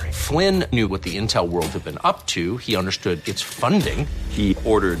military. Flynn knew what the intel world had been up to. He understood its funding. He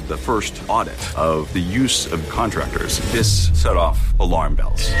ordered the first audit of the use of contractors. This set off alarm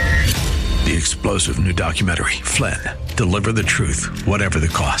bells. The explosive new documentary, Flynn, Deliver the Truth, Whatever the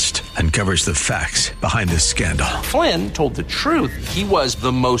Cost, uncovers the facts behind this scandal. Flynn told the truth. He was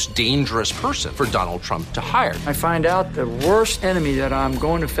the most dangerous person for Donald Trump to hire. I find out the worst enemy that I'm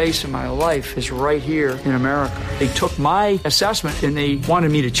going to face in my life is right here in America. They took my assessment and they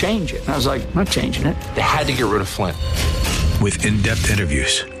wanted me to change it. And I was like, I'm not changing it. They had to get rid of Flynn. With in-depth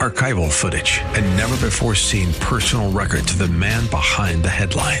interviews, archival footage, and never-before-seen personal records of the man behind the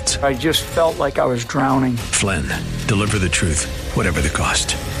headlines. I just felt like I was drowning. Flynn, Deliver the Truth, Whatever the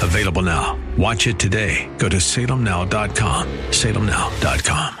Cost. Available now. Watch it today. Go to salemnow.com.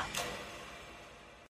 salemnow.com.